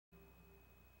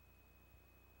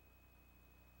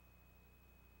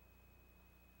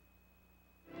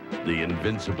the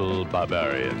Invincible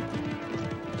Barbarian.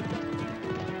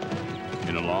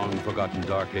 In a long-forgotten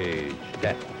dark age,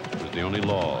 death was the only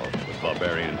law of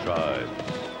barbarian tribes.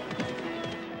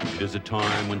 It is a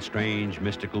time when strange,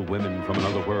 mystical women from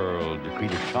another world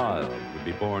decreed a child would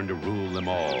be born to rule them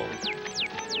all.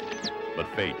 But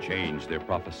fate changed their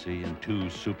prophecy, and two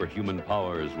superhuman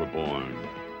powers were born.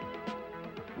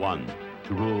 One,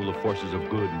 to rule the forces of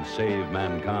good and save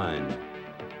mankind.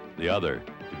 The other,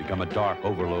 to become a dark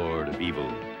overlord of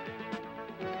evil.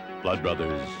 Blood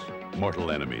brothers,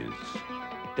 mortal enemies,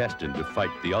 destined to fight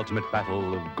the ultimate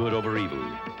battle of good over evil,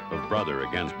 of brother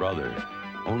against brother.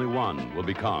 Only one will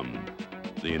become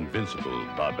the Invincible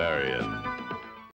Barbarian.